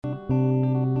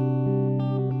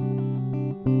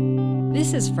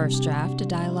This is First Draft, a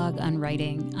dialogue on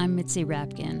writing. I'm Mitzi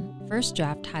Rapkin. First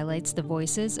Draft highlights the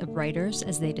voices of writers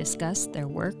as they discuss their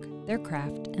work, their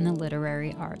craft, and the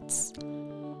literary arts.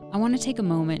 I want to take a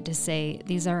moment to say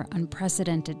these are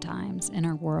unprecedented times in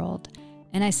our world,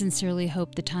 and I sincerely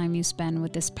hope the time you spend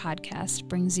with this podcast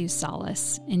brings you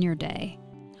solace in your day.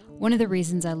 One of the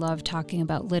reasons I love talking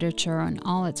about literature on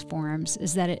all its forms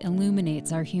is that it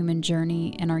illuminates our human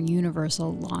journey and our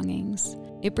universal longings.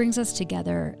 It brings us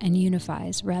together and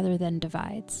unifies rather than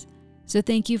divides. So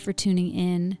thank you for tuning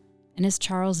in, and as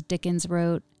Charles Dickens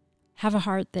wrote, have a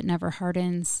heart that never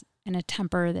hardens, and a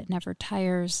temper that never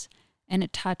tires, and a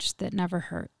touch that never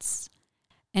hurts.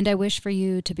 And I wish for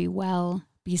you to be well,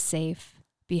 be safe,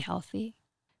 be healthy.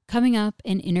 Coming up,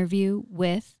 an interview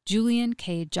with Julian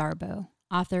K. Jarboe,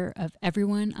 author of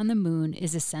Everyone on the Moon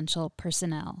is Essential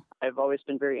Personnel. I've always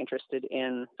been very interested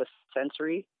in the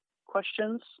sensory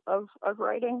questions of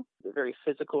writing, the very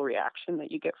physical reaction that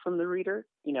you get from the reader.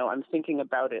 You know, I'm thinking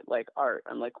about it like art.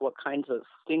 I'm like, what kinds of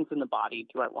things in the body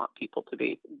do I want people to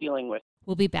be dealing with?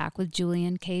 We'll be back with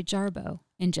Julian K. Jarboe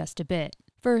in just a bit.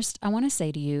 First, I want to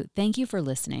say to you, thank you for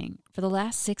listening. For the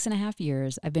last 6.5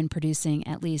 years, I've been producing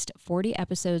at least 40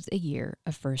 episodes a year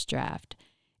of First Draft.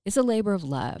 It's a labor of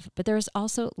love, but there is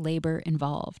also labor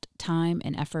involved, time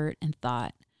and effort and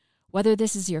thought. Whether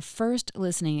this is your first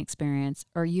listening experience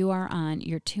or you are on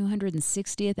your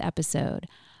 260th episode,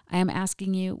 I am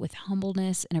asking you with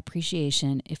humbleness and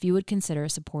appreciation if you would consider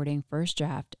supporting First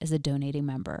Draft as a donating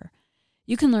member.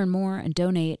 You can learn more and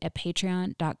donate at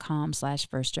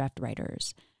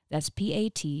patreon.com/firstdraftwriters. That's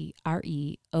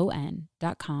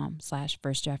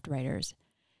patreon.com/firstdraftwriters.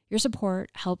 Your support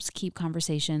helps keep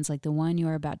conversations like the one you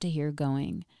are about to hear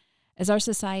going. As our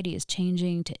society is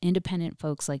changing to independent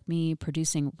folks like me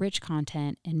producing rich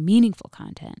content and meaningful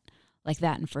content like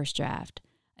that in First Draft,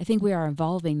 I think we are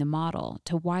evolving the model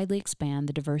to widely expand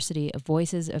the diversity of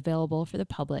voices available for the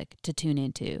public to tune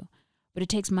into. But it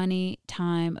takes money,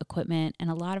 time, equipment,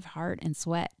 and a lot of heart and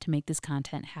sweat to make this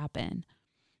content happen.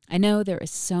 I know there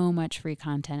is so much free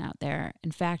content out there.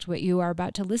 In fact, what you are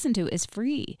about to listen to is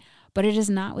free, but it is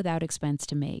not without expense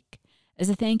to make. As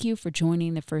a thank you for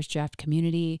joining the First Draft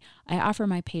community, I offer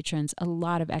my patrons a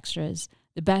lot of extras,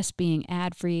 the best being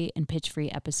ad-free and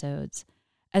pitch-free episodes.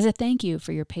 As a thank you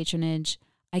for your patronage,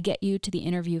 I get you to the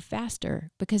interview faster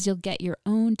because you'll get your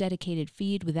own dedicated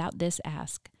feed without this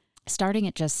ask. Starting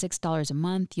at just $6 a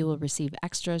month, you will receive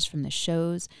extras from the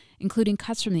shows, including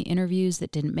cuts from the interviews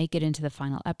that didn't make it into the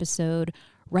final episode,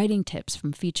 writing tips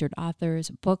from featured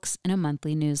authors, books, and a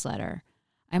monthly newsletter.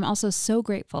 I'm also so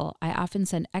grateful I often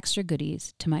send extra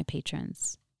goodies to my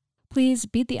patrons. Please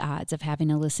beat the odds of having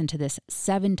to listen to this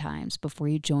 7 times before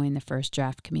you join the First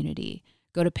Draft community.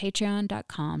 Go to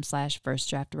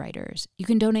patreon.com/firstdraftwriters. You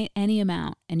can donate any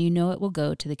amount, and you know it will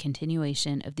go to the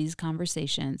continuation of these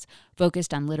conversations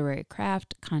focused on literary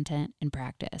craft, content, and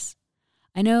practice.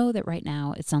 I know that right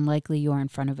now it's unlikely you are in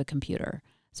front of a computer,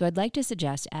 so I'd like to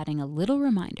suggest adding a little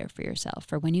reminder for yourself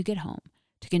for when you get home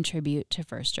to contribute to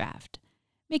First Draft.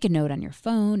 Make a note on your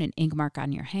phone, an ink mark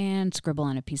on your hand, scribble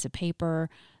on a piece of paper,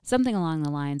 something along the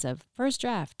lines of First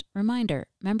Draft, reminder,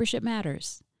 membership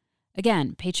matters.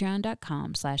 Again,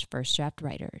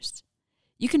 patreon.com/firstdraftwriters.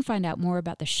 You can find out more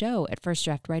about the show at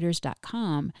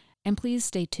firstdraftwriters.com, and please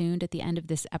stay tuned. At the end of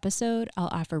this episode, I'll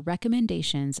offer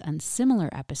recommendations on similar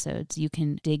episodes you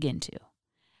can dig into.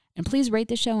 And please rate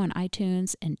the show on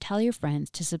iTunes and tell your friends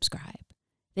to subscribe.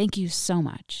 Thank you so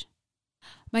much.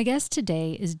 My guest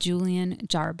today is Julian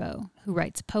Jarboe, who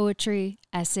writes poetry,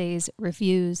 essays,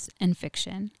 reviews, and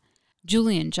fiction.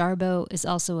 Julian Jarboe is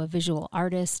also a visual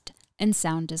artist and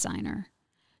sound designer.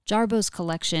 Jarboe's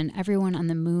collection, Everyone on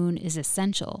the Moon is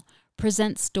Essential,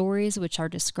 presents stories which are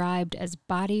described as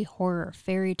body horror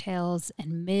fairy tales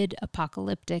and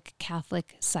mid-apocalyptic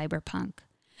Catholic cyberpunk.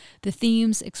 The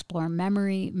themes explore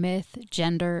memory, myth,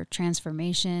 gender,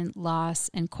 transformation, loss,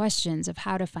 and questions of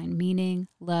how to find meaning,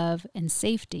 love, and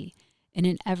safety in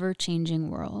an ever-changing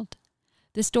world.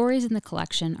 The stories in the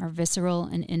collection are visceral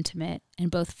and intimate,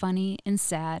 and both funny and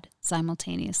sad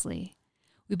simultaneously.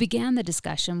 We began the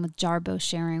discussion with Jarboe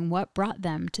sharing what brought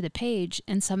them to the page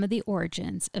and some of the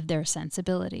origins of their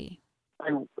sensibility.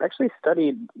 I actually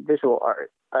studied visual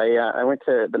art. I went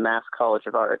to the Mass College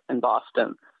of Art in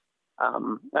Boston.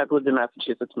 I've lived in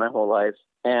Massachusetts my whole life,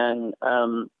 and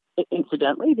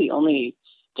incidentally, the only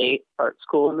state art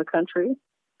school in the country.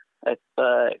 It's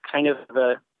kind of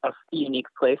a unique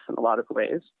place in a lot of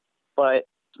ways, but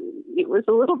it was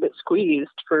a little bit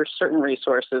squeezed for certain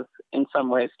resources in some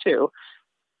ways too.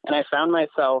 And I found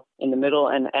myself in the middle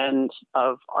and end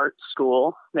of art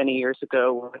school many years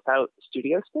ago without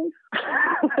studio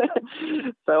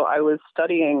space. So I was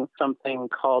studying something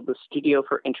called the Studio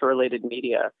for Interrelated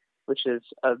Media, which is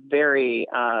a very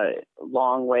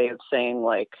long way of saying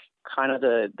like kind of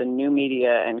the new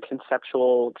media and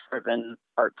conceptual driven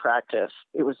art practice.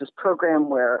 It was this program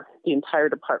where the entire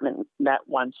department met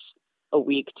once a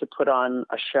week to put on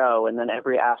a show, and then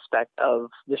every aspect of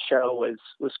the show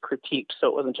was critiqued. So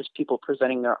it wasn't just people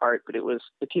presenting their art, but it was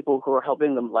the people who were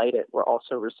helping them light it were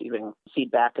also receiving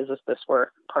feedback as if this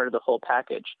were part of the whole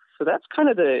package. So that's kind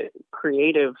of the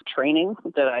creative training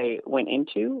that I went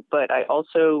into, but I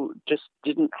also just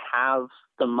didn't have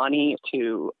the money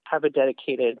to have a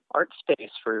dedicated art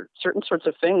space for certain sorts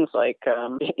of things like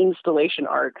installation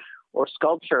art or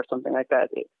sculpture or something like that.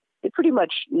 They pretty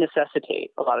much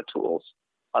necessitate a lot of tools,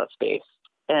 a lot of space.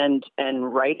 And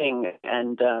writing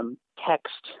and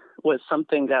text was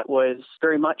something that was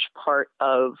very much part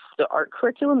of the art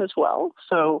curriculum as well.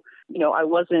 So, I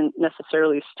wasn't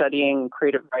necessarily studying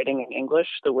creative writing in English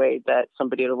the way that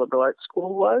somebody at a liberal arts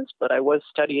school was, but I was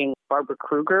studying Barbara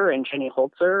Kruger and Jenny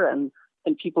Holzer and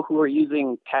people who were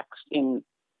using text in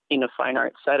a fine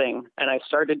art setting. And I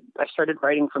started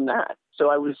writing from that. So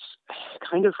I was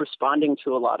kind of responding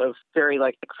to a lot of very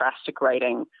like ekphrastic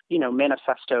writing,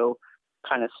 manifesto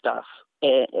kind of stuff.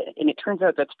 And it turns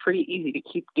out that's pretty easy to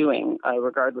keep doing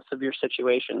regardless of your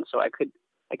situation. So I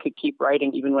could keep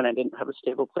writing even when I didn't have a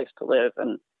stable place to live.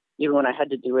 And even when I had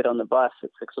to do it on the bus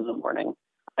at 6 a.m.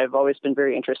 I've always been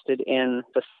very interested in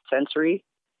the sensory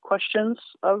questions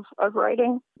of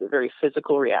writing, the very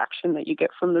physical reaction that you get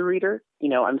from the reader.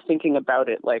 I'm thinking about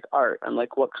it like art. I'm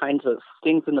like, what kinds of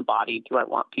things in the body do I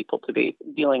want people to be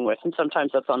dealing with? And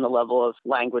sometimes that's on the level of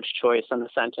language choice and the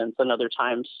sentence, and other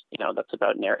times, that's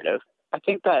about narrative. I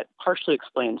think that partially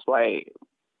explains why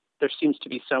there seems to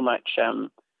be so much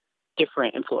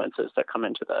different influences that come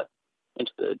into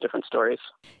the different stories.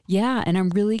 Yeah, and I'm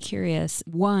really curious,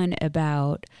 one,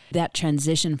 about that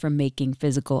transition from making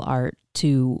physical art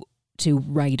to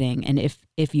writing, and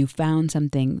if you found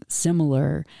something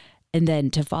similar, and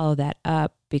then to follow that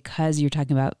up, because you're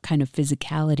talking about kind of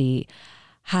physicality,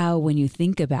 how, when you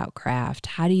think about craft,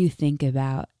 how do you think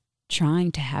about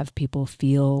trying to have people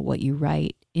feel what you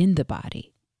write in the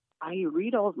body? I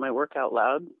read all of my work out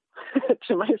loud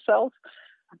to myself.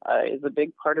 Is a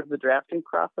big part of the drafting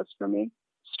process for me.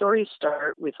 Stories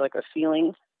start with like a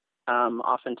feeling.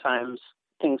 Oftentimes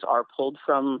things are pulled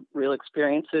from real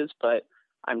experiences, but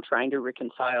I'm trying to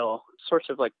reconcile sorts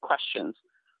of like questions.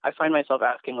 I find myself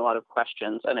asking a lot of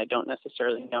questions and I don't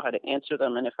necessarily know how to answer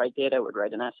them. And if I did, I would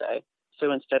write an essay.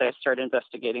 So instead I start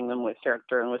investigating them with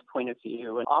character and with point of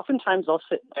view. And oftentimes I'll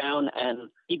sit down and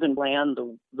even land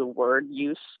the word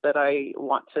use that I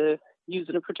want to use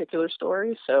in a particular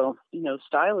story. So,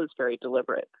 style is very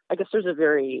deliberate. I guess there's a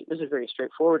very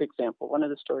straightforward example. One of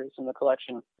the stories in the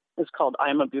collection is called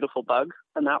I'm a Beautiful Bug.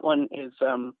 And that one is,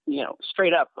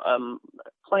 straight up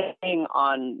playing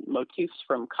on motifs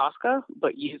from Kafka,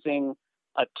 but using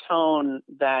a tone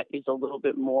that is a little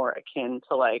bit more akin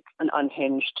to like an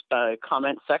unhinged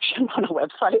comment section on a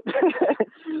website.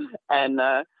 And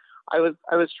I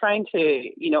was trying to,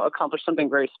 accomplish something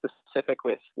very specific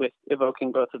with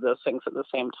evoking both of those things at the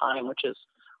same time, which is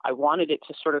I wanted it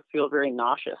to sort of feel very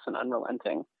nauseous and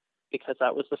unrelenting, because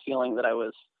that was the feeling that I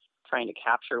was trying to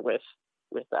capture with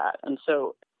that. And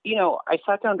so, I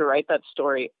sat down to write that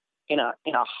story in a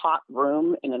hot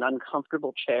room in an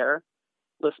uncomfortable chair,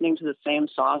 listening to the same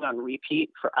song on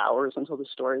repeat for hours until the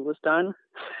story was done.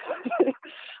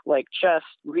 Like just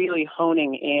really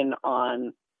honing in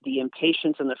on the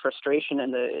impatience and the frustration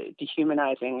and the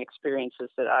dehumanizing experiences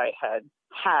that I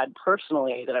had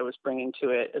personally that I was bringing to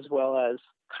it, as well as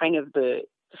kind of the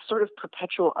sort of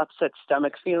perpetual upset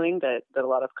stomach feeling that a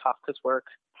lot of Kafka's work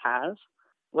has.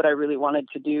 What I really wanted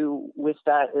to do with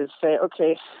that is say,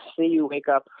 okay, say you wake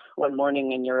up one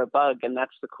morning and you're a bug, and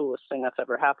that's the coolest thing that's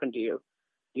ever happened to you.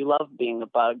 You love being a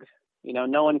bug.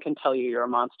 No one can tell you you're a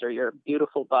monster. You're a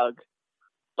beautiful bug.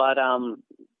 But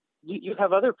you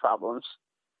have other problems.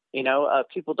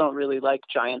 People don't really like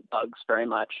giant bugs very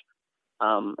much.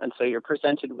 And so you're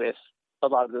presented with a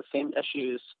lot of the same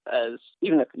issues as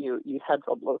even if you had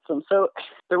trouble with them. So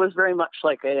there was very much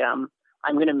like I'm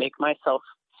going to make myself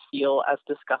feel as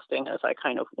disgusting as I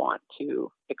kind of want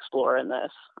to explore in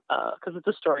this, because it's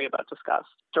a story about disgust,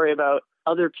 story about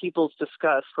other people's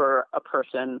disgust for a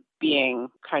person being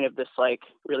kind of this like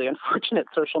really unfortunate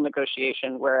social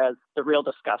negotiation, whereas the real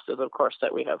disgust is, of course,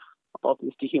 that we have all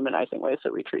these dehumanizing ways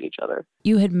that we treat each other.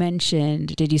 You had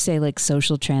mentioned, did you say like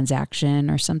social transaction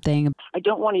or something? I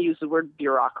don't want to use the word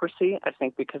bureaucracy, I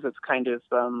think, because it's kind of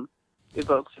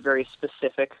evokes a very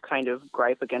specific kind of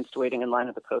gripe against waiting in line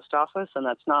at the post office, and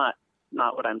that's not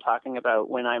what I'm talking about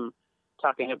when I'm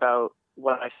talking about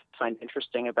what I find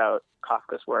interesting about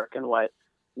Kafka's work and what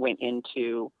went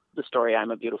into the story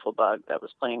I'm a Beautiful Bug that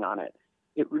was playing on it.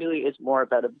 It really is more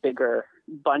about a bigger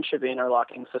bunch of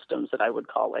interlocking systems that I would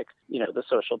call like, the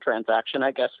social transaction,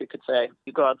 I guess we could say.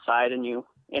 You go outside and you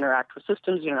interact with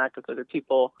systems, you interact with other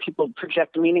people. People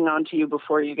project meaning onto you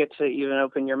before you get to even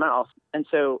open your mouth. And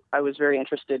so I was very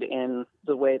interested in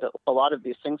the way that a lot of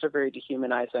these things are very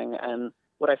dehumanizing. And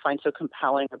what I find so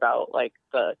compelling about like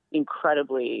the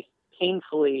incredibly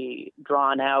painfully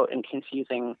drawn out and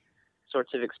confusing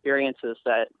sorts of experiences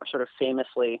that are sort of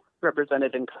famously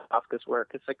represented in Kafka's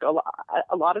work. It's like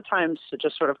a lot of times it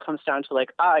just sort of comes down to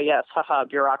like, yes, haha,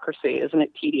 bureaucracy, isn't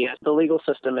it tedious? The legal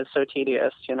system is so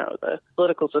tedious, the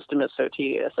political system is so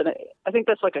tedious. And I think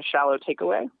that's like a shallow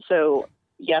takeaway. So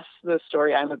yes, the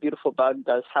story I'm a Beautiful Bug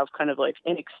does have kind of like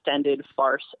an extended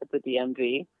farce at the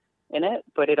DMV in it,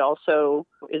 but it also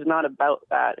is not about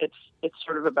that. It's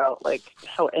sort of about like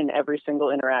how in every single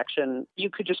interaction, you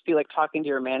could just be like talking to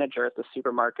your manager at the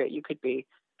supermarket. You could be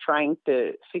trying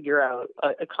to figure out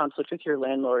a conflict with your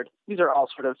landlord. These are all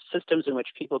sort of systems in which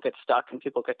people get stuck and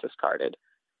people get discarded.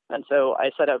 And so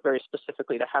I set out very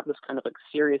specifically to have this kind of like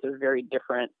series of very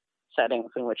different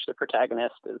settings in which the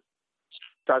protagonist is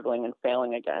struggling and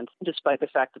failing against, despite the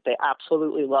fact that they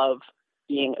absolutely love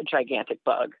being a gigantic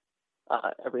bug.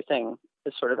 Everything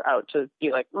is sort of out to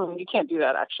be like, you can't do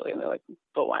that actually. And they're like,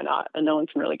 but why not? And no one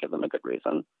can really give them a good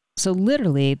reason. So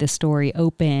literally the story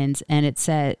opens and it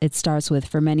starts with,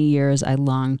 for many years, I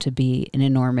longed to be an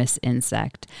enormous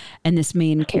insect. And this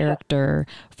main character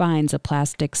finds a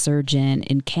plastic surgeon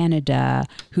in Canada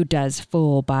who does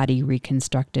full body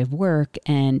reconstructive work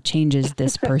and changes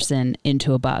this person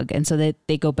into a bug. And so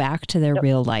they go back to their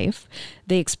real life.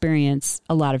 They experience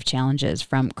a lot of challenges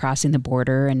from crossing the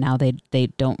border, and now they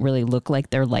don't really look like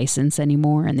their license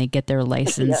anymore, and they get their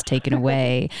license taken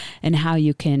away, and how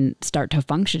you can start to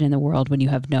function in the world when you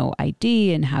have no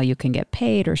ID, and how you can get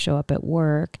paid or show up at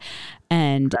work.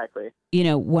 And,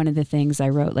 one of the things I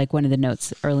wrote, like one of the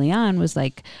notes early on was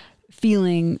like,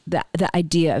 feeling the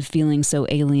idea of feeling so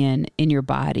alien in your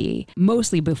body,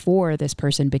 mostly before this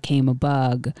person became a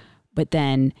bug. But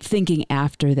then thinking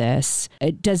after this,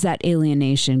 does that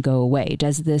alienation go away?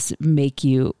 Does this make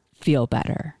you feel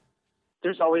better?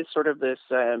 There's always sort of this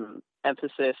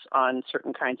emphasis on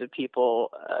certain kinds of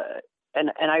people.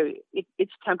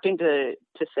 It's tempting to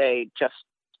say just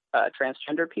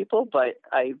transgender people, but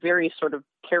I very sort of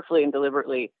carefully and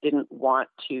deliberately didn't want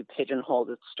to pigeonhole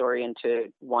the story into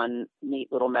one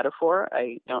neat little metaphor.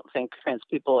 I don't think trans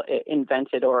people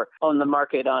invented or own the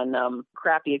market on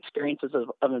crappy experiences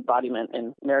of embodiment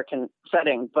in American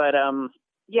setting. But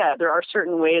there are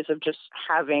certain ways of just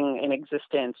having an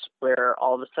existence where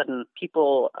all of a sudden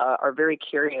people are very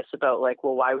curious about like,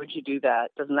 well, why would you do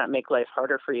that? Doesn't that make life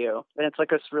harder for you? And it's like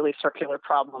this really circular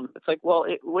problem. It's like, well,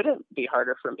 it wouldn't be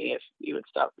harder for me if you would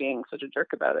stop being such a jerk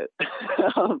about it.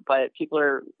 But people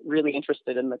are really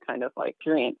interested in the kind of like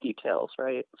prurient details,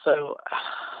 right? So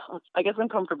I guess I'm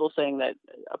comfortable saying that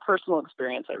a personal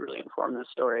experience that really informed this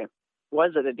story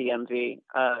was at a DMV,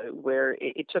 where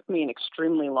it took me an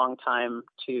extremely long time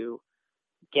to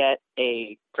get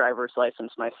a driver's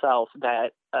license myself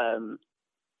that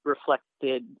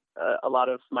reflected a lot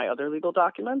of my other legal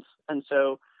documents. And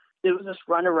so there was this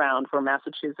runaround where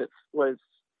Massachusetts was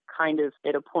kind of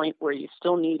at a point where you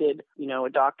still needed, a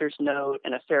doctor's note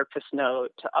and a therapist's note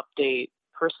to update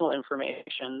personal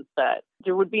information, that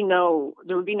there would be no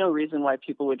reason why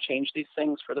people would change these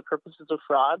things for the purposes of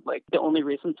fraud. Like the only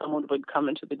reason someone would come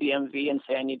into the DMV and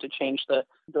say, I need to change the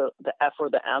F or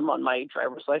the M on my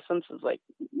driver's license is like,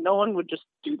 no one would just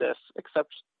do this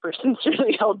except for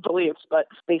sincerely held beliefs. But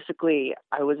basically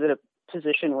I was at a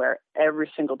position where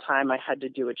every single time I had to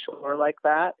do a chore like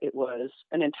that, it was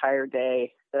an entire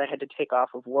day that I had to take off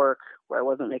of work where I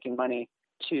wasn't making money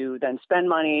to then spend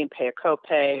money, pay a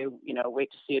copay,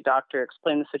 wait to see a doctor,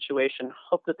 explain the situation,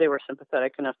 hope that they were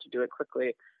sympathetic enough to do it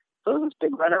quickly. So it was this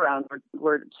big runaround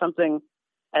where something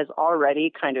as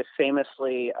already kind of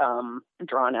famously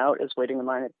drawn out as waiting in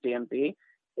line at DMV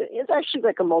is actually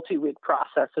like a multi-week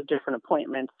process of different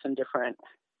appointments and different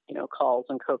calls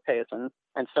and copays and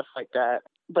stuff like that.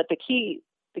 But the key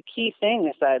thing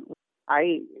is that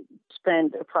I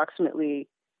spend approximately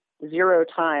zero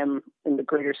time in the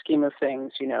greater scheme of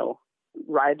things,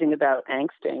 writhing about,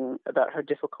 angsting about how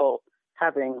difficult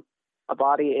having a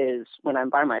body is when I'm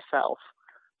by myself.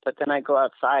 But then I go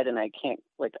outside and I can't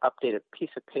update a piece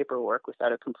of paperwork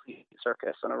without a complete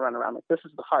circus and I run around. This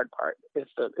is the hard part, is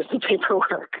the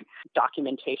paperwork,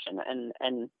 documentation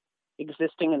and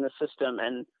existing in the system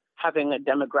and having a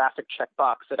demographic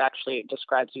checkbox that actually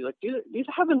describes you. These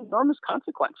have enormous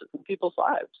consequences in people's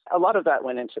lives. A lot of that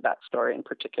went into that story in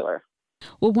particular.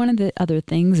 Well, one of the other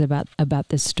things about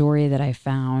this story that I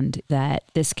found, that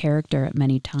this character at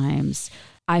many times,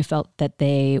 I felt that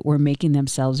they were making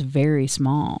themselves very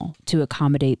small to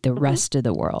accommodate the rest of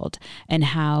the world, and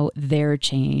how their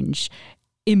change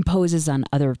imposes on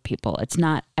other people. It's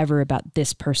not ever about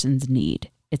this person's need.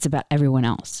 It's about everyone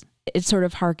else. It sort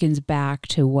of harkens back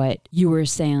to what you were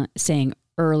saying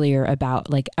earlier about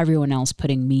everyone else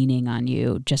putting meaning on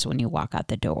you just when you walk out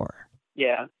the door.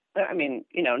 Yeah. I mean,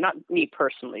 not me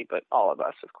personally, but all of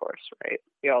us, of course, right?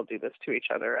 We all do this to each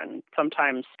other. And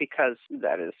sometimes because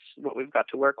that is what we've got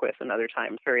to work with, and other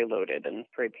times very loaded and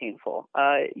very painful.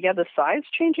 The size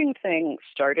changing thing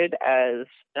started as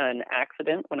an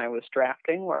accident when I was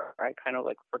drafting, where I kind of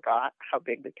forgot how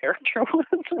big the character was,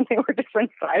 and they were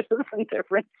different sizes and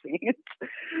different scenes.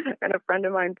 And a friend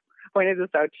of mine pointed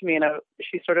this out to me, and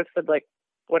she sort of said,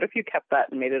 what if you kept that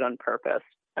and made it on purpose?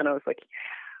 And I was like,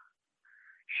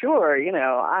 sure,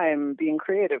 I'm being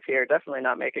creative here, definitely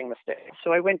not making mistakes.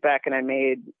 So I went back and I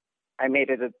made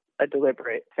it a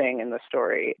deliberate thing in the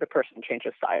story. The person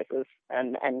changes sizes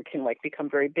and can become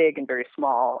very big and very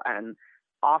small, and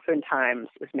oftentimes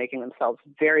is making themselves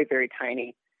very, very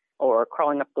tiny or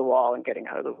crawling up the wall and getting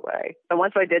out of the way. And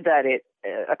once I did that,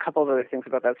 a couple of other things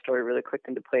about that story really clicked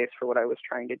into place for what I was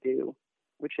trying to do,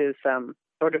 which is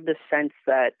sort of this sense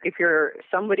that if you're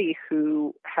somebody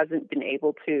who hasn't been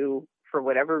able to, for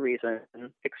whatever reason,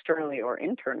 externally or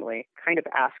internally, kind of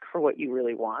ask for what you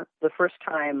really want. The first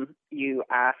time you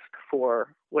ask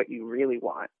for what you really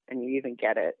want and you even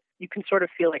get it, you can sort of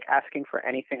feel like asking for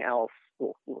anything else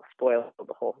will spoil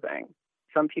the whole thing.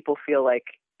 Some people feel like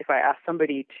if I ask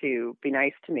somebody to be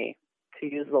nice to me, to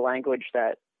use the language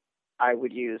that I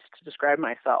would use to describe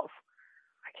myself,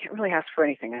 I can't really ask for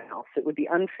anything else. It would be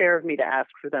unfair of me to ask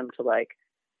for them to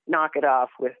knock it off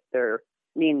with their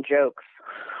mean jokes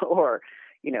or,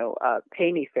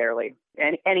 pay me fairly,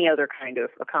 and any other kind of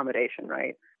accommodation,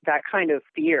 right? That kind of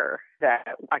fear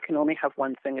that I can only have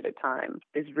one thing at a time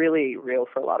is really real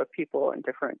for a lot of people in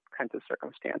different kinds of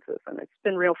circumstances. And it's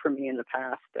been real for me in the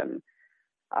past. And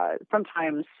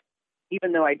sometimes,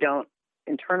 even though I don't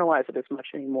internalize it as much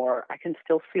anymore, I can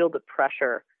still feel the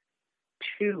pressure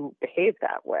to behave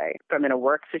that way. If I'm in a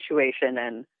work situation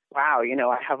and, wow,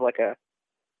 I have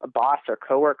a boss or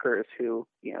coworkers who,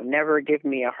 never give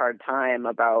me a hard time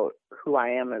about who I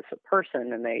am as a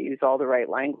person, and they use all the right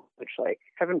language.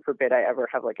 Heaven forbid I ever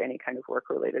have any kind of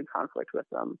work-related conflict with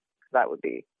them. That would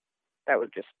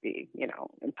just be,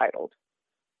 entitled,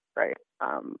 right?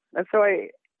 And so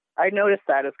I noticed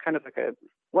that as kind of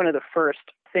one of the first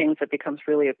things that becomes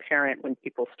really apparent when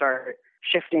people start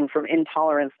shifting from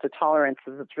intolerance to tolerance.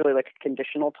 Is it's really a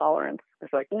conditional tolerance.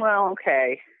 It's well,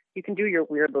 okay, you can do your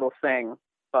weird little thing,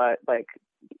 but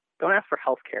don't ask for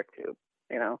healthcare too,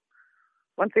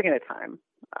 one thing at a time.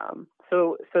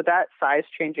 So that size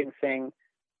changing thing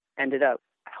ended up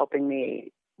helping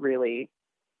me really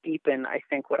deepen, I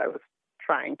think, what I was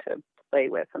trying to play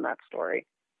with in that story.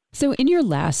 So in your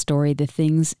last story, The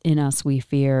Things in Us We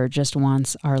Fear Just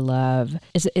Wants Our Love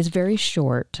is very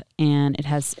short, and it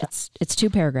has it's 2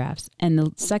 paragraphs. And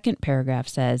the second paragraph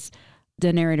says,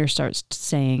 the narrator starts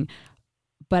saying,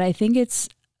 but I think it's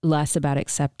less about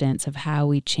acceptance of how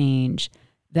we change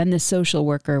than the social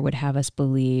worker would have us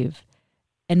believe,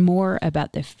 and more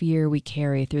about the fear we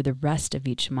carry through the rest of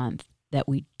each month that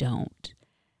we don't.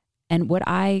 And what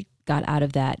I got out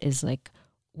of that is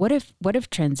what if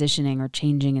transitioning or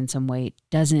changing in some way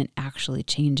doesn't actually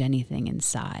change anything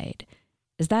inside?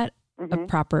 Is that a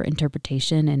proper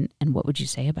interpretation? And what would you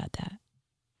say about that?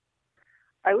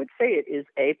 I would say it is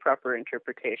a proper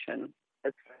interpretation.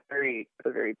 It's a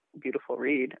very beautiful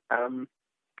read on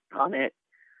it.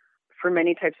 For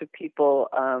many types of people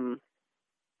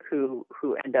who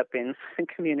end up in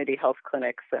community health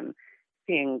clinics and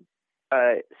seeing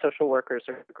social workers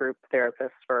or group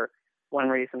therapists for one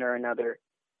reason or another,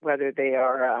 whether they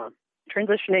are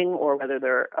transitioning or whether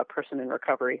they're a person in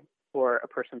recovery or a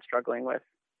person struggling with,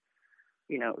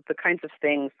 the kinds of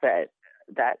things that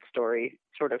story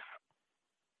sort of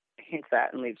hints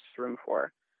at and leaves room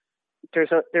for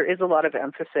there is a lot of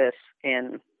emphasis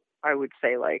in, I would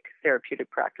say, like therapeutic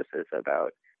practices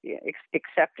about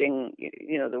accepting,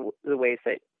 the ways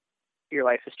that your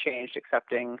life has changed,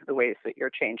 accepting the ways that you're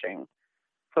changing,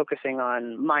 focusing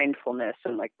on mindfulness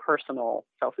and like personal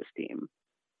self-esteem.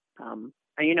 And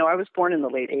I was born in the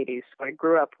late '80s, so I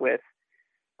grew up with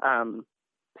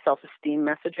self-esteem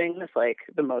messaging as like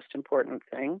the most important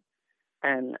thing,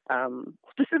 and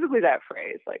specifically that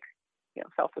phrase, like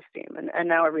self-esteem. And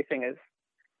now everything is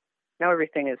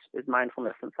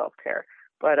mindfulness and self-care.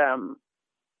 But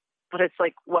it's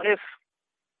like, what if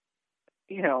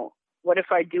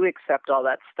I do accept all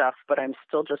that stuff, but I'm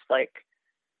still just like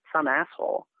some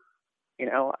asshole?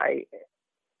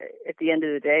 At the end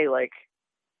of the day, like,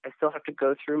 I still have to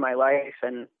go through my life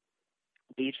and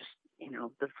be just,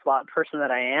 the flawed person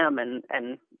that I am,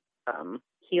 and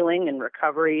healing and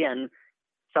recovery and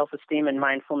self-esteem and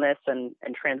mindfulness and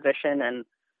transition and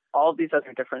all of these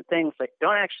other different things, like,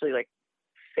 don't actually like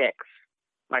fix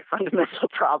my fundamental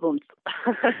problems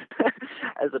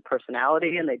as a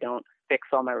personality, and they don't fix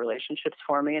all my relationships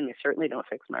for me, and they certainly don't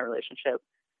fix my relationship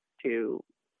to,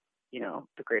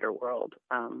 the greater world.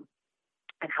 And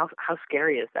how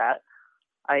scary is that?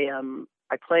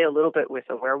 I play a little bit with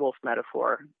a werewolf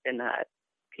metaphor in that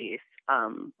piece.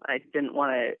 I didn't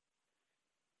want it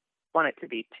to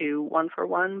be too one for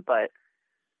one, but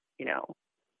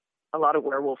a lot of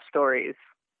werewolf stories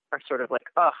are sort of like,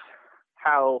 oh,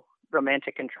 how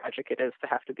romantic and tragic it is to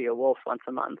have to be a wolf once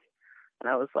a month. And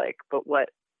I was like, but what,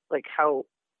 like, how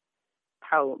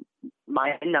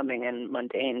mind-numbing and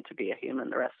mundane to be a human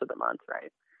the rest of the month,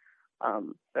 right?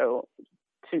 So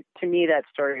to me, that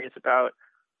story is about,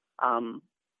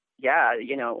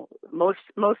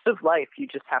 most of life you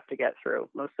just have to get through.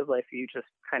 Most of life you just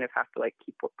kind of have to like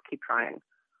keep trying.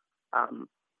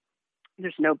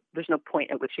 There's no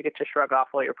point at which you get to shrug off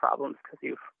all your problems because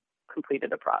you've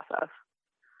completed a process,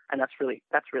 and that's really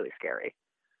scary.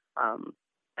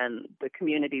 And the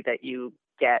community that you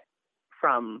get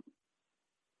from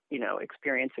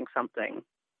experiencing something,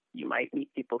 you might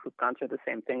meet people who've gone through the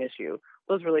same thing as you.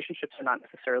 Those relationships are not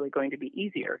necessarily going to be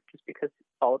easier just because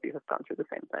all of you have gone through the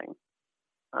same thing.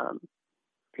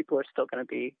 People are still going to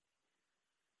be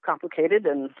complicated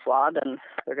and flawed, and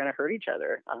they're going to hurt each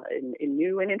other in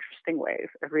new and interesting ways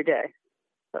every day.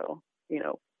 So,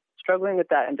 struggling with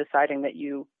that and deciding that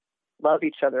you love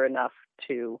each other enough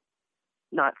to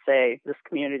not say, this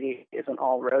community isn't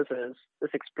all roses,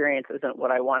 this experience isn't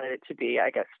what I wanted it to be, I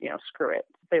guess, screw it.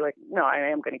 Say like, no, I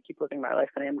am going to keep living my life,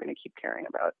 and I am going to keep caring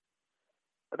about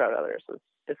others.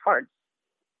 It's hard.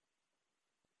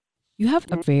 You have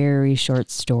a very short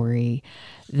story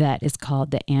that is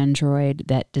called The Android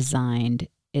That Designed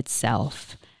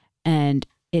Itself, and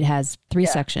it has 3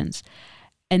 sections.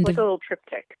 And like a little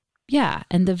triptych. Yeah,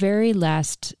 and the very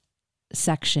last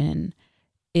section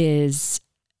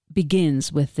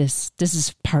begins with this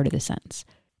is part of the sentence.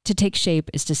 To take shape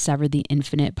is to sever the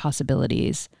infinite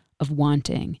possibilities of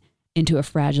wanting into a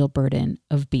fragile burden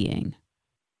of being.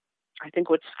 I think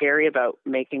what's scary about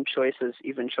making choices,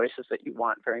 even choices that you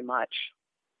want very much,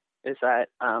 is that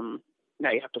now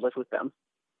you have to live with them.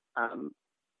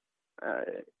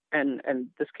 And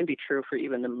this can be true for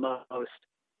even the most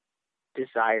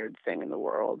desired thing in the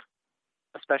world,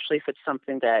 especially if it's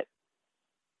something that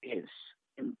is,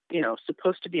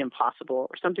 supposed to be impossible,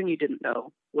 or something you didn't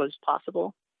know was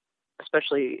possible,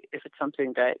 especially if it's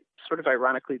something that sort of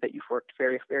ironically that you've worked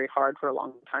very, very hard for a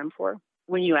long time for.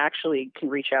 When you actually can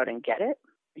reach out and get it,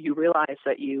 you realize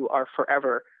that you are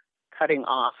forever cutting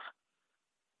off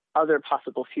other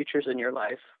possible futures in your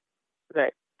life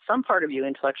that some part of you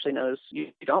intellectually knows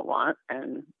you don't want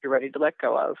and you're ready to let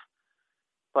go of.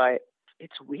 But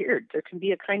it's weird. There can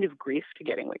be a kind of grief to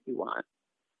getting what you want.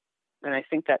 And I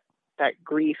think that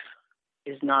grief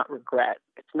is not regret.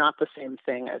 It's not the same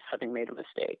thing as having made a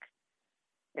mistake.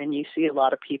 And you see a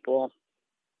lot of people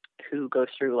who go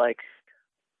through, like,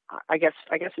 I guess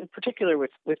in particular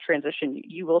with transition,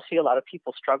 you will see a lot of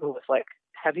people struggle with like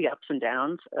heavy ups and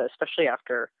downs, especially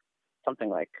after something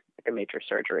like a major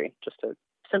surgery, just to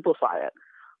simplify it.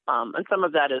 And some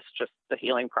of that is just the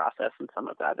healing process, and some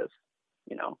of that is,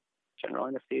 general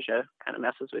anesthesia kind of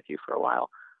messes with you for a while.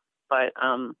 But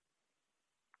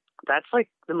that's like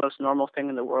the most normal thing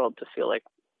in the world, to feel like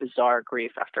bizarre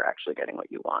grief after actually getting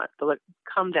what you want. But like,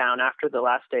 come down after the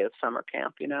last day of summer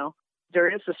camp, there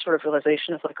is this sort of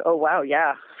realization of like, oh, wow,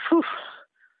 yeah, whew,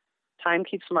 time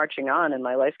keeps marching on and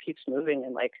my life keeps moving.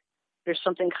 And like, there's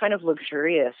something kind of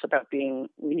luxurious about being,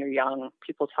 when you're young,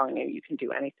 people telling you you can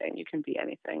do anything, you can be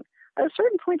anything. At a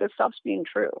certain point, that stops being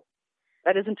true.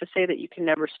 that isn't to say that you can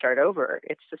never start over.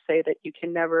 It's to say that you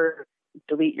can never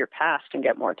delete your past and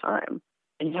get more time.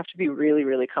 And you have to be really,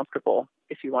 really comfortable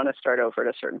if you want to start over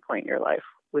at a certain point in your life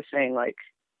with saying, like,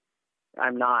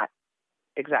 I'm not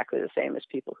exactly the same as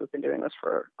people who've been doing this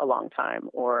for a long time,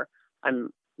 or I'm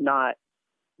not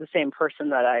the same person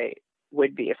that I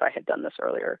would be if I had done this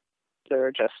earlier. There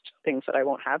are just things that I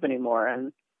won't have anymore,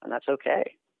 and that's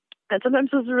okay. And sometimes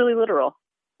this is really literal,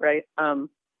 right?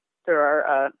 There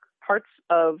are parts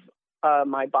of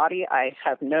my body I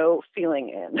have no feeling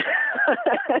in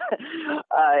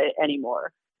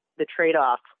anymore. The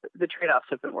trade-offs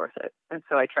have been worth it. And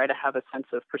so I try to have a sense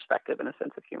of perspective and a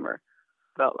sense of humor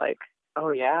about, like,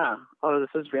 oh yeah, oh, this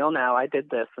is real now. I did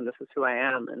this and this is who I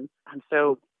am. And I'm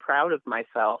so proud of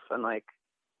myself. And, like,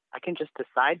 I can just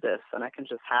decide this and I can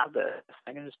just have this.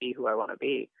 I can just be who I want to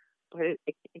be. But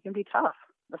it can be tough,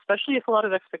 especially if a lot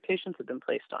of expectations have been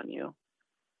placed on you.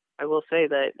 I will say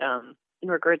that in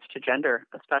regards to gender,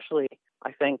 especially,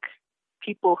 I think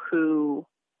people who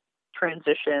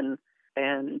transition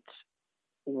and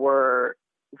were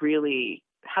really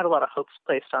had a lot of hopes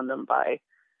placed on them by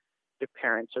their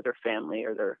parents or their family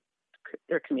or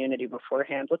their community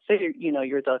beforehand. Let's say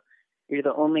you're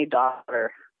the only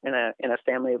daughter in a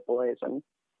family of boys, and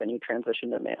then you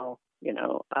transition to male.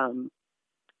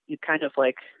 You kind of,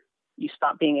 like, you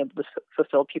stop being able to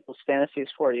fulfill people's fantasies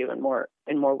for you in more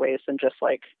ways than just,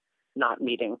 like, not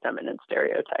meeting feminine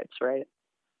stereotypes, right?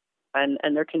 And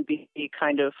there can be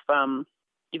kind of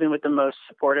even with the most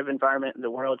supportive environment in the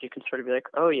world, you can sort of be like,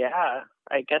 oh yeah,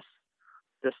 I guess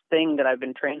this thing that I've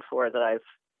been trained for, that I've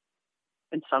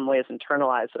in some ways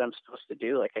internalized that I'm supposed to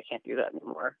do, like, I can't do that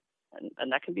anymore,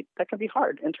 and that can be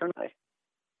hard internally.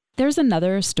 There's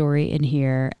another story in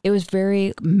here. It was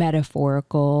very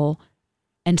metaphorical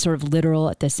and sort of literal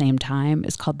at the same time.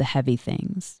 It's called The Heavy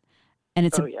Things. And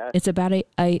it's about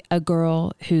a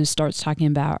girl who starts talking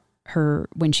about her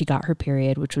when she got her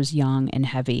period, which was young and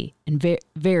heavy and very,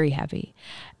 very heavy.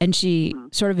 And she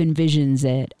sort of envisions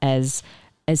it as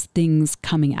things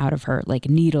coming out of her, like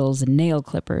needles and nail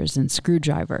clippers and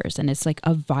screwdrivers. And it's like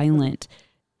a violent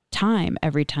time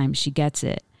every time she gets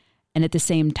it. And at the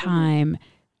same time,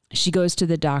 she goes to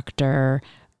the doctor,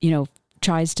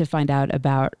 tries to find out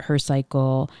about her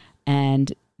cycle.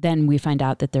 And then we find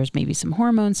out that there's maybe some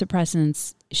hormone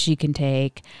suppressants she can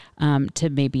take to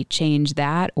maybe change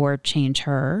that or change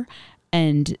her.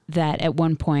 And that at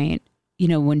one point,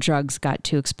 when drugs got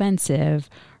too expensive,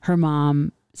 her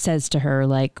mom says to her,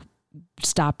 like,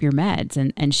 stop your meds.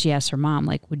 And she asks her mom,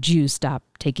 like, would you stop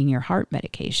taking your heart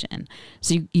medication?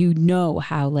 So you know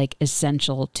how, like,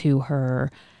 essential to her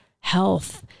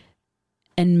health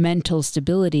and mental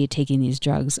stability taking these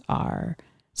drugs are.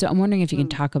 So I'm wondering if you can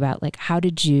talk about, like, how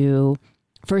did you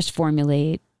first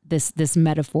formulate this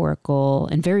metaphorical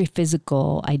and very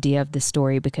physical idea of the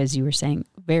story, because you were saying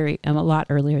a lot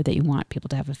earlier that you want people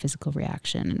to have a physical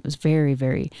reaction, and it was very,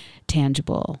 very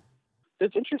tangible.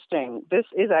 It's interesting. This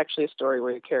is actually a story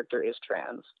where the character is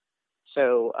trans,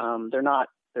 so they're not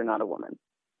a woman.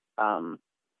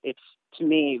 It's, to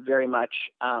me, very much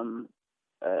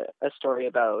a story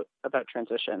about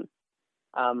transition.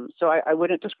 So I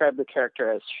wouldn't describe the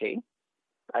character as she.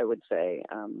 I would say,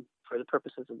 for the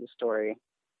purposes of the story,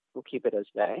 we'll keep it as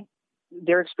they.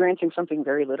 They're experiencing something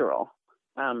very literal.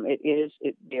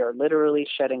 They are literally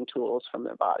shedding tools from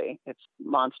their body. It's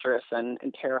monstrous and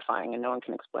terrifying, and no one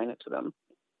can explain it to them.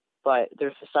 But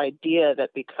there's this idea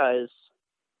that because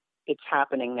it's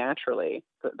happening naturally,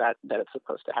 that it's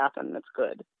supposed to happen, that's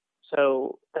good.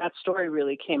 So that story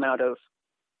really came out of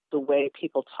the way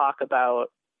people talk about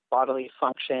bodily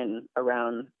function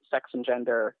around sex and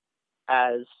gender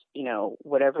as,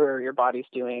 whatever your body's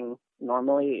doing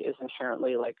normally is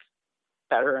inherently, like,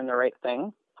 better and the right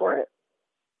thing for it.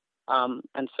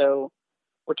 And so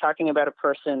we're talking about a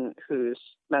person whose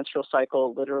menstrual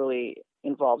cycle literally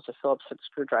involves a Phillips head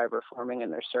screwdriver forming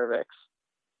in their cervix.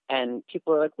 And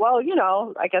people are like, well,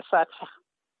 I guess that's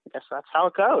how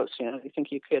it goes. You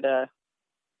think you could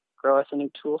grow us a new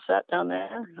tool set down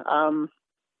there?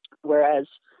 Whereas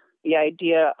the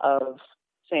idea of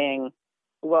saying,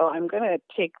 well, I'm going to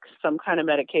take some kind of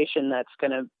medication that's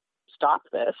going to stop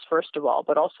this, first of all,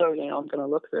 but also, I'm going to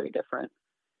look very different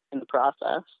in the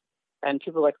process. And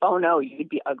people are like, oh no, you'd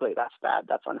be ugly. That's bad.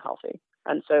 That's unhealthy.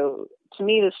 And so to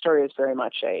me, this story is very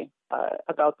much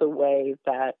about the way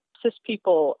that cis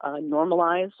people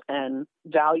normalize and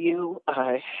value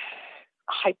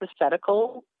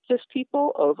hypothetical cis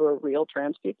people over real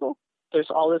trans people. There's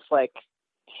all this, like,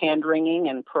 hand-wringing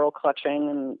and pearl clutching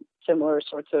and similar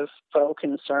sorts of faux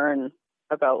concern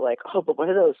about, like, oh, but what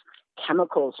are those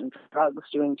chemicals and drugs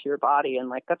doing to your body? And,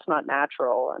 like, that's not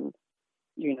natural. And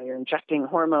you're injecting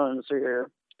hormones, or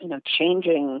you're,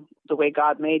 changing the way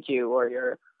God made you, or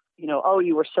you're, oh,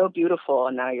 you were so beautiful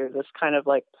and now you're this kind of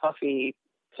like puffy,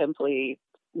 pimply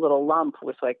little lump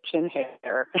with like chin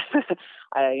hair.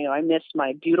 I miss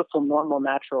my beautiful, normal,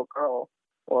 natural girl,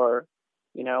 or,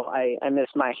 I miss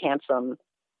my handsome,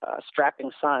 strapping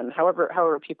son,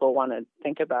 however people want to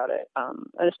think about it.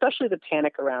 And especially the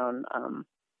panic around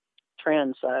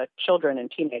trans children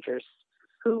and teenagers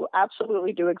who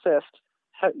absolutely do exist.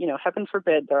 Heaven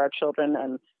forbid there are children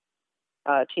and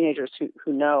teenagers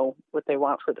who know what they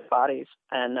want for their bodies.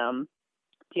 And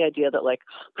the idea that, like,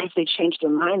 if they change their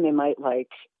mind, they might,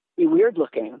 like, be weird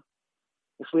looking.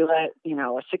 If we let, a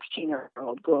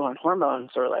 16-year-old go on hormones,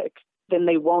 or, like, then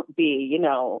they won't be,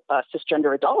 a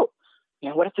cisgender adult.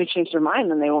 What if they change their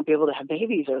mind? Then they won't be able to have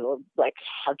babies, or they'll, like,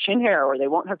 have chin hair, or they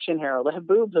won't have chin hair, or they'll have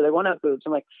boobs, or they won't have boobs.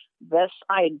 And, like, this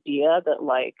idea that,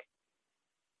 like,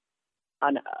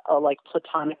 a like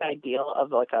platonic ideal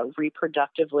of like a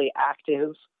reproductively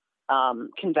active,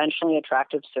 conventionally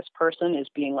attractive cis person is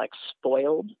being like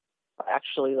spoiled by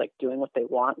actually like doing what they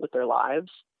want with their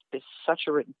lives is such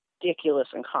a ridiculous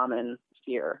and common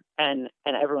fear. And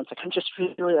everyone's like, I'm just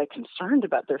really like concerned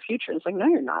about their future. And it's like, no,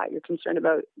 you're not. You're concerned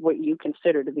about what you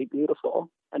consider to be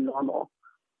beautiful and normal.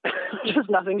 It has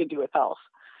nothing to do with health.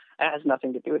 It has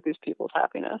nothing to do with these people's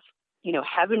happiness.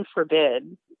 Heaven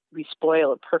forbid we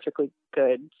spoil a perfectly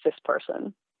good cis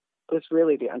person. Was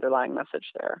really the underlying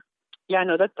message there. Yeah,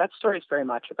 no, that story is very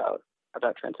much about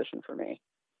transition for me,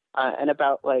 and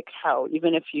about like how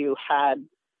even if you had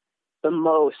the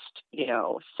most,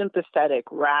 sympathetic,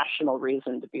 rational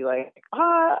reason to be like,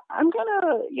 I'm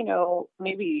gonna,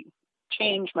 maybe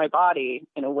change my body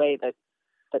in a way that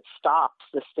stops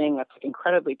this thing that's like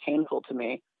incredibly painful to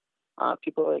me.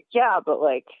 People are like, yeah, but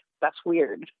like that's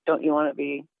weird. Don't you want to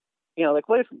be, like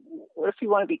what if you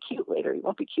want to be cute later? You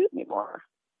won't be cute anymore.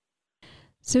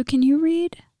 So can you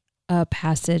read a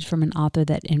passage from an author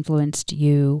that influenced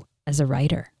you as a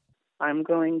writer? I'm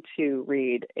going to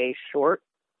read a short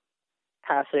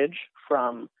passage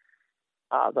from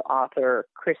the author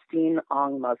Christine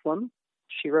Ong Muslim.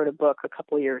 She wrote a book a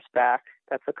couple of years back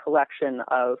that's a collection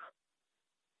of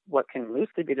what can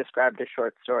loosely be described as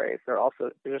short stories. They're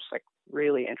just like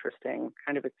really interesting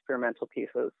kind of experimental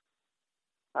pieces.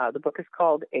 The book is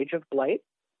called Age of Blight.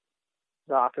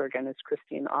 The author, again, is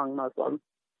Christine Ong Muslim.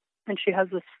 And she has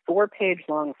this 4-page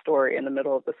long story in the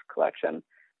middle of this collection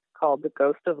called The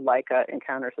Ghost of Laika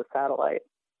Encounters a Satellite.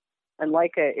 And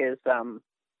Laika is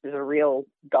a real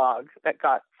dog that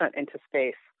got sent into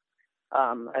space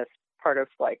as part of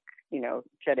like,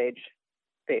 jet age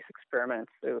space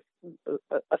experiments. It was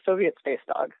a Soviet space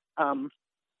dog. And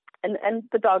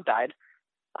the dog died.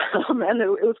 And it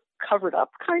was covered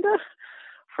up kind of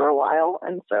for a while.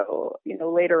 And so,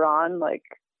 later on, like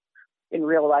in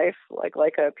real life, like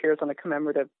Laika appears on a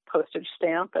commemorative postage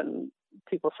stamp, and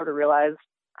people sort of realize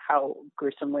how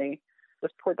gruesomely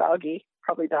this poor doggy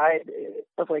probably died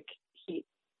of like heat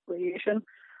radiation.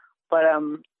 But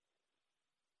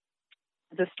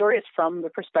the story is from the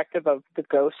perspective of the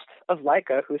ghost of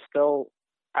Laika, who's still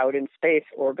out in space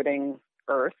orbiting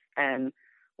Earth and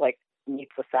like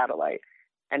meets a satellite.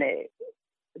 And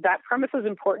that premise is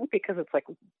important because it's like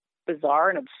bizarre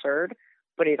and absurd,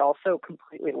 but it also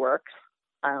completely works.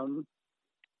 And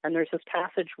there's this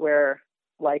passage where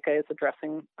Laika is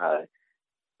addressing the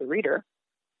reader,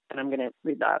 and I'm going to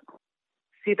read that.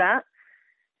 See that?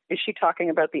 Is she talking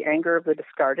about the anger of the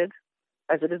discarded,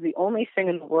 as it is the only thing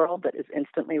in the world that is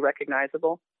instantly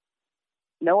recognizable?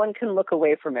 No one can look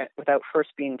away from it without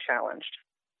first being challenged.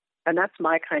 And that's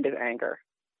my kind of anger,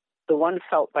 the one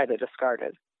felt by the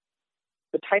discarded.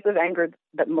 The type of anger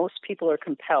that most people are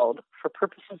compelled, for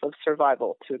purposes of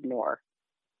survival, to ignore.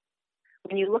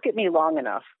 When you look at me long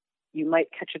enough, you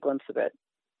might catch a glimpse of it.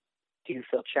 Do you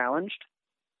feel challenged?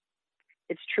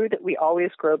 It's true that we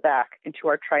always grow back into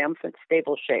our triumphant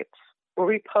stable shapes, where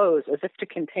we pose as if to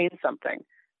contain something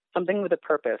with a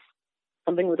purpose,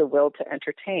 something with a will to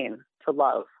entertain, to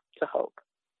love, to hope.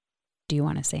 Do you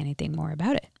want to say anything more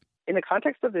about it? In the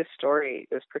context of this story,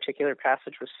 this particular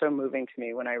passage was so moving to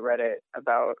me when I read it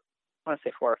about, I want to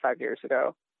say 4 or 5 years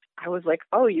ago. I was like,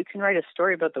 oh, you can write a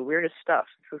story about the weirdest stuff.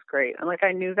 This was great. And like,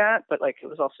 I knew that, but like, it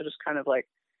was also just kind of like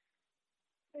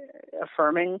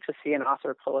affirming to see an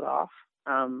author pull it off.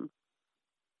 And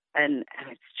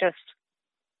it's just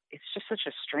such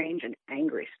a strange and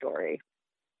angry story.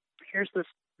 Here's this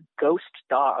ghost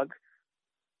dog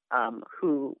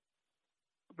who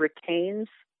retains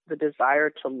the desire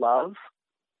to love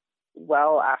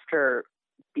well after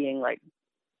being like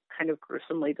kind of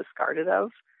gruesomely discarded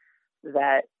of,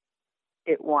 that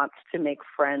it wants to make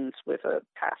friends with a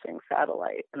passing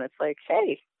satellite. And it's like,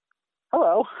 hey,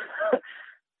 hello.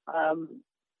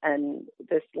 And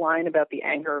this line about the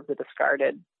anger of the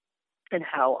discarded and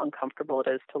how uncomfortable it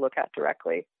is to look at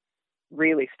directly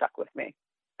really stuck with me.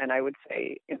 And I would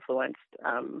say influenced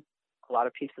a lot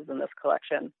of pieces in this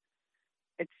collection.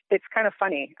 It's kind of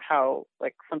funny how,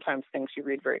 like, sometimes things you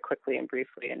read very quickly and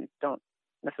briefly and don't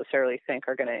necessarily think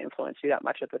are going to influence you that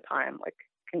much at the time, like,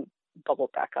 can bubble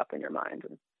back up in your mind.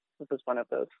 And this is one of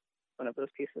those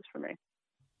pieces for me.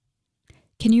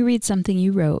 Can you read something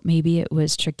you wrote? Maybe it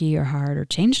was tricky or hard or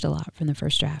changed a lot from the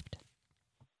first draft.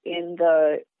 In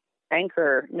the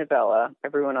Anchor novella,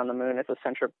 Everyone on the Moon is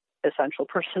Essential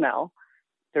Personnel,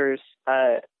 there's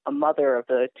a mother of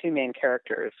the two main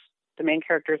characters. The main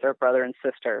characters are brother and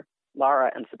sister,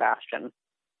 Lara and Sebastian,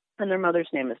 and their mother's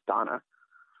name is Donna.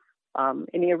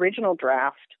 In the original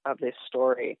draft of this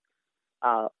story,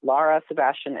 Lara,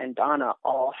 Sebastian, and Donna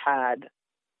all had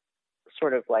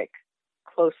sort of like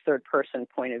close third-person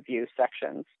point of view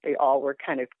sections. They all were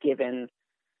kind of given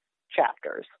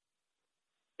chapters.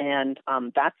 And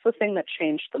that's the thing that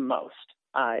changed the most.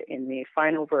 In the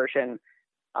final version,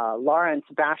 Lara and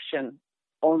Sebastian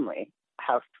only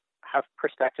have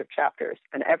perspective chapters.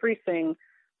 And everything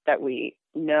that we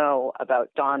know about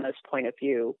Donna's point of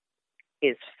view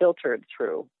is filtered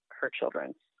through her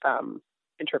children's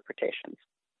interpretations.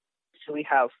 So we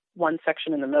have one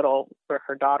section in the middle where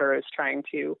her daughter is trying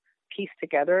to piece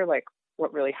together like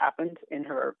what really happened in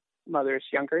her mother's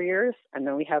younger years. And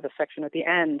then we have a section at the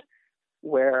end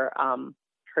where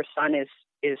her son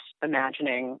is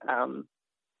imagining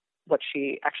what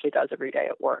she actually does every day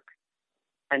at work.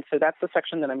 And so that's the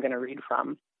section that I'm going to read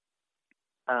from.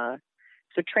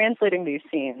 So translating these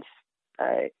scenes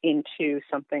into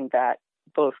something that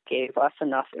both gave us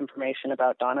enough information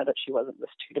about Donna that she wasn't this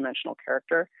two-dimensional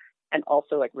character, and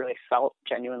also like really felt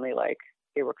genuinely like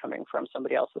they were coming from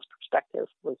somebody else's perspective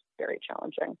was very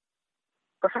challenging.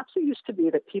 Perhaps it used to be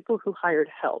that people who hired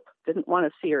help didn't want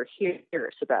to see or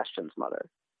hear Sebastian's mother,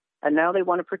 and now they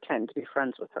want to pretend to be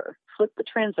friends with her. Flip the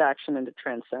transaction into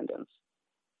transcendence.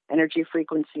 Energy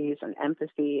frequencies and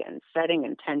empathy and setting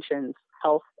and tensions,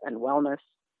 health and wellness,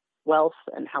 wealth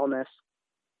and hellness.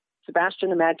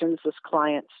 Sebastian imagines this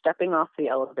client stepping off the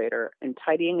elevator and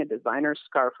tidying a designer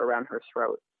scarf around her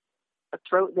throat, a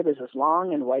throat that is as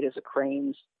long and white as a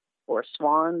crane's, or a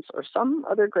swan's, or some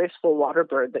other graceful water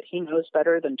bird that he knows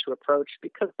better than to approach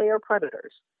because they are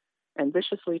predators and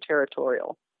viciously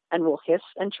territorial, and will hiss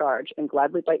and charge and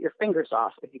gladly bite your fingers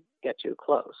off if you get too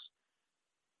close.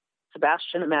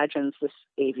 Sebastian imagines this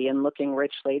avian-looking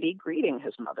rich lady greeting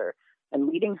his mother and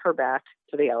leading her back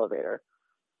to the elevator,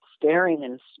 staring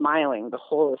and smiling the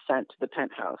whole ascent to the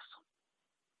penthouse.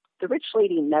 The rich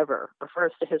lady never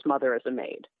refers to his mother as a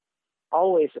maid,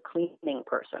 always a cleaning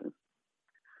person.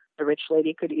 The rich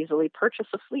lady could easily purchase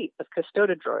a fleet of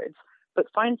custodia droids,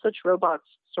 but finds such robots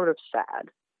sort of sad,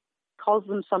 calls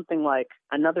them something like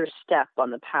another step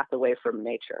on the path away from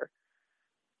nature.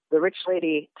 The rich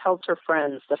lady tells her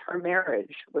friends that her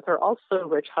marriage with her also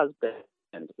rich husband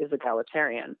is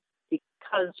egalitarian,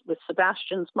 because with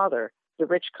Sebastian's mother, the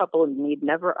rich couple need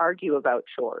never argue about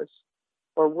chores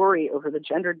or worry over the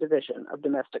gender division of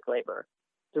domestic labor.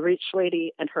 The rich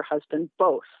lady and her husband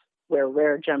both wear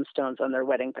rare gemstones on their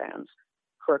wedding bands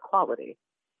for equality.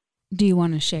 Do you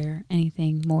want to share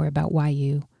anything more about why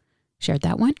you shared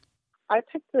that one? I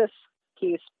picked this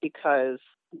piece because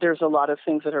there's a lot of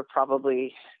things that are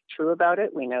probably true about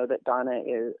it. We know that Donna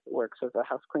works as a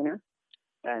house cleaner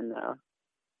and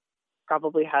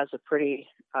probably has a pretty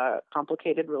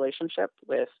complicated relationship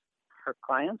with her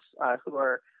clients who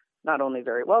are not only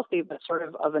very wealthy, but sort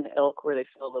of an ilk where they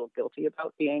feel a little guilty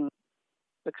about being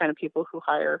the kind of people who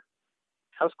hire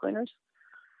house cleaners.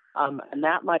 And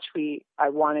that much I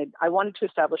wanted to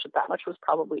establish that much was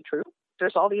probably true.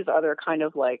 There's all these other kind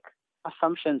of like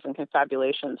assumptions and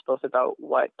confabulations, both about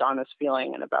what Donna's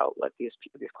feeling and about what these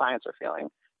clients are feeling.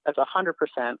 That's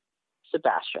 100%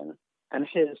 Sebastian and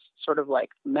his sort of like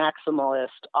maximalist,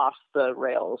 off the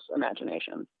rails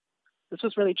imagination. This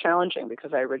was really challenging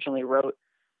because I originally wrote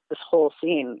this whole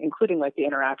scene, including like the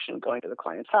interaction going to the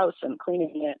client's house and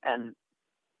cleaning it and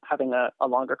having a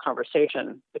longer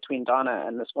conversation between Donna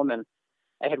and this woman.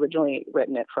 I had originally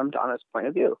written it from Donna's point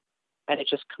of view, and it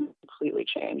just completely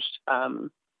changed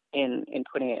in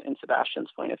putting it in Sebastian's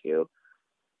point of view.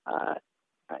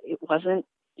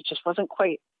 It just wasn't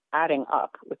quite adding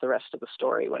up with the rest of the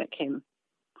story when it came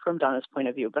from Donna's point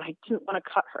of view, but I didn't want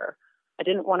to cut her. I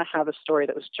didn't want to have a story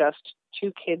that was just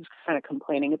two kids kind of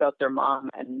complaining about their mom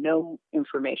and no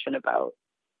information about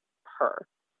her.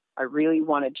 I really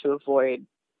wanted to avoid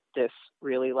this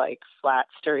really like flat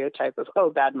stereotype of, oh,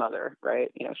 bad mother, right?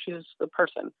 You know, she's the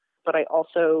person. But I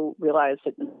also realized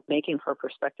that making her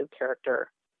perspective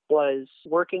character was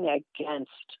working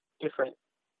against different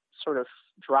sort of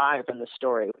drive in the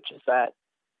story, which is that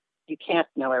you can't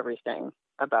know everything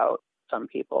about some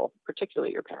people,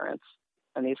 particularly your parents.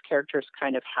 And these characters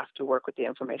kind of have to work with the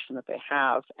information that they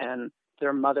have. And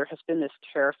their mother has been this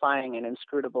terrifying and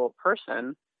inscrutable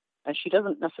person. And she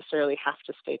doesn't necessarily have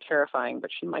to stay terrifying, but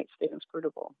she might stay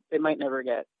inscrutable. They might never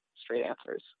get straight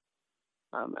answers.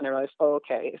 And I realized, oh,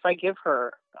 okay, if I give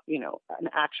her, you know, an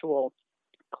actual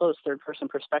close third-person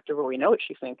perspective where we know what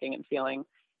she's thinking and feeling,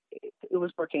 it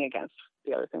was working against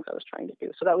the other things I was trying to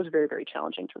do. So that was very, very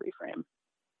challenging to reframe.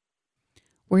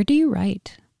 Where do you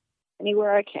write?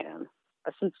 Anywhere I can.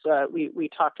 Since we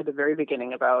talked at the very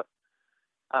beginning about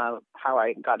how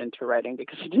I got into writing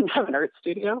because I didn't have an art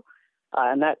studio,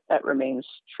 and that remains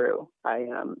true.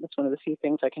 It's one of the few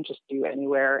things I can just do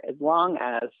anywhere as long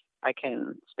as I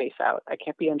can space out. I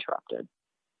can't be interrupted,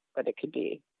 but it could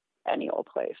be any old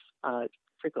place.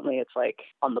 Frequently, it's like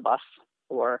on the bus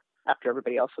or after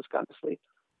everybody else has gone to sleep.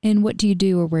 And what do you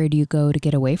do or where do you go to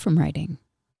get away from writing?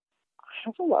 I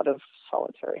have a lot of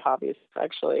solitary hobbies,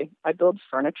 actually. I build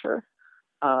furniture.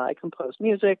 I compose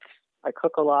music. I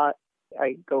cook a lot.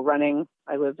 I go running.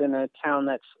 I live in a town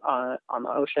that's on the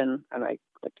ocean, and I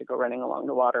like to go running along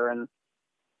the water and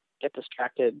get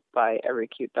distracted by every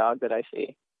cute dog that I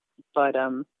see. But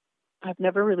I've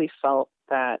never really felt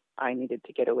that I needed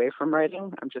to get away from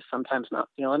writing. I'm just sometimes not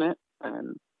feeling it,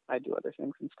 and I do other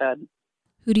things instead.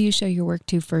 Who do you show your work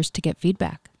to first to get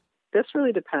feedback? This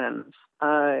really depends.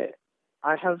 I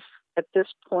have, at this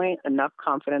point, enough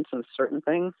confidence in certain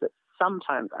things that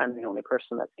sometimes I'm the only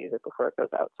person that sees it before it goes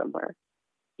out somewhere.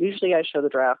 Usually I show the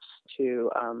drafts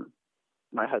to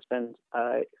my husband,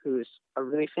 who's a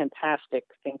really fantastic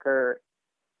thinker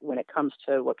when it comes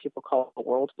to what people call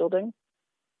world building.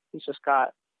 He's just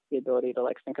got the ability to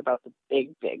think about the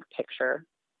big, big picture,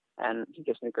 and he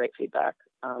gives me great feedback.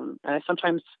 And I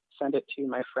sometimes send it to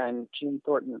my friend Jean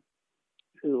Thornton,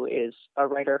 who is a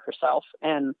writer herself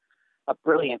and a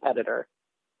brilliant editor,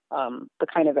 the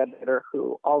kind of editor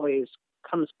who always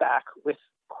comes back with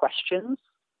questions,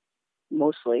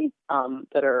 mostly,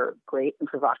 that are great and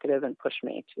provocative and push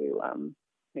me to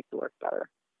make the work better.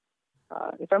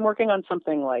 If I'm working on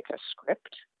something like a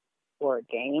script or a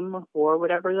game or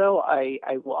whatever, though, I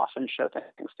will often show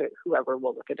things to whoever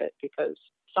will look at it, because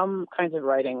some kinds of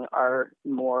writing are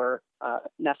more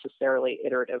necessarily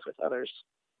iterative with others.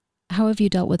 How have you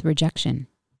dealt with rejection?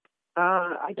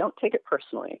 I don't take it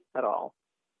personally at all.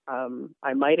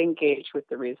 I might engage with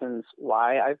the reasons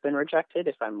why I've been rejected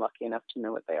if I'm lucky enough to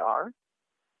know what they are.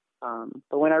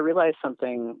 But when I realize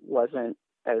something wasn't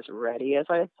as ready as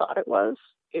I thought it was,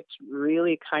 it's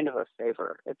really kind of a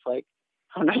favor. It's like,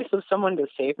 how nice of someone to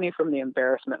save me from the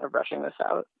embarrassment of rushing this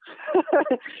out.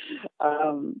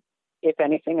 If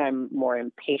anything, I'm more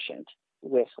impatient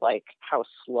with how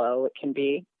slow it can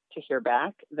be to hear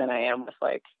back than I am with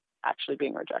actually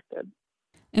being rejected.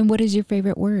 And what is your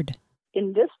favorite word?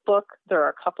 In this book, there are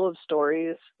a couple of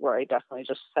stories where I definitely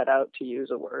just set out to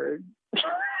use a word.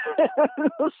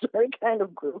 The story kind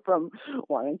of grew from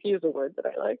wanting to use a word that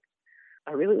I like.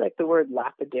 I really like the word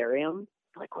lapidarium.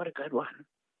 What a good one.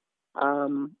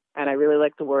 And I really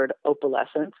like the word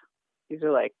opalescent. These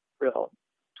are real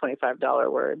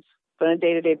 $25 words. But on a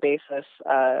day-to-day basis,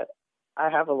 I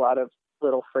have a lot of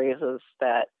little phrases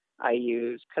that I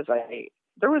use because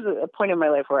there was a point in my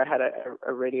life where I had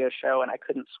a radio show and I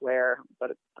couldn't swear,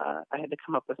 but I had to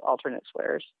come up with alternate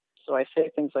swears. So I say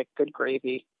things like good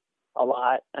gravy a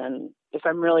lot. And if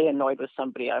I'm really annoyed with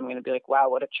somebody, I'm going to be like, wow,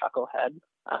 what a chucklehead.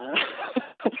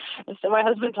 And so my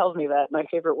husband tells me that my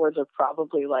favorite words are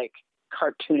probably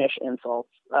cartoonish insults,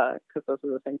 because those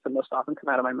are the things that most often come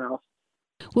out of my mouth.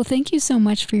 Well, thank you so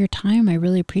much for your time. I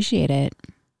really appreciate it.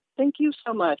 Thank you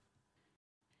so much.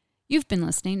 You've been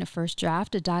listening to First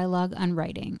Draft, a dialogue on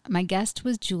writing. My guest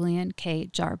was Julian K.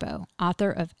 Jarboe, author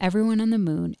of Everyone on the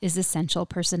Moon is Essential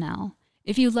Personnel.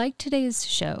 If you liked today's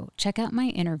show, check out my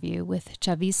interview with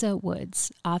Chavisa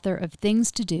Woods, author of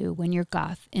Things to Do When You're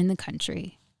Goth in the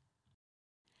Country.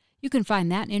 You can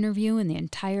find that interview and the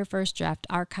entire First Draft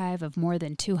archive of more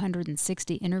than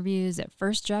 260 interviews at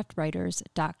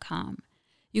firstdraftwriters.com.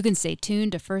 You can stay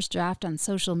tuned to First Draft on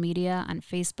social media on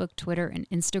Facebook, Twitter, and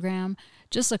Instagram.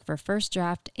 Just look for First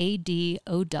Draft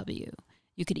ADOW.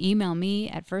 You can email me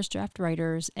at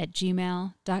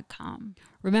firstdraftwriters@gmail.com.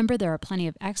 Remember, there are plenty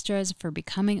of extras for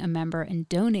becoming a member and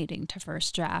donating to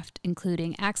First Draft,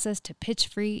 including access to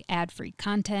pitch-free, ad-free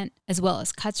content, as well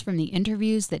as cuts from the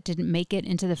interviews that didn't make it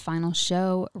into the final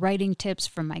show, writing tips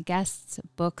from my guests,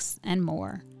 books, and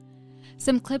more.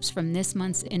 Some clips from this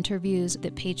month's interviews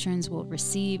that patrons will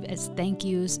receive as thank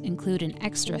yous include an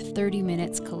extra 30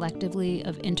 minutes collectively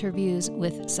of interviews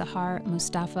with Sahar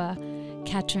Mustafa,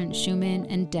 Katrin Schumann,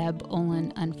 and Deb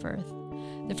Olin Unferth.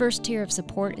 The first tier of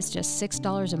support is just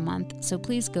 $6 a month, so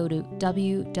please go to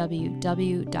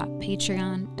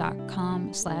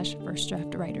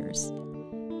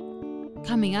www.patreon.com/firstdraftwriters.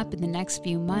 Coming up in the next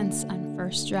few months on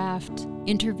First Draft,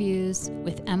 interviews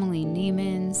with Emily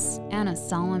Niemans, Anna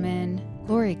Solomon,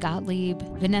 Lori Gottlieb,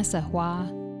 Vanessa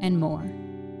Hua, and more.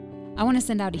 I want to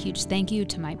send out a huge thank you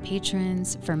to my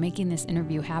patrons for making this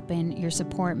interview happen. Your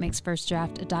support makes First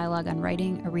Draft, a dialogue on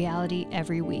writing, a reality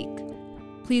every week.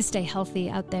 Please stay healthy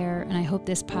out there, and I hope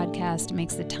this podcast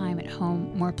makes the time at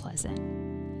home more pleasant.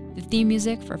 The theme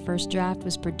music for First Draft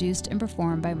was produced and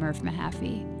performed by Murph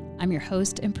Mahaffey. I'm your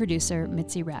host and producer,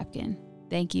 Mitzi Rapkin.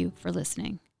 Thank you for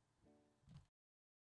listening.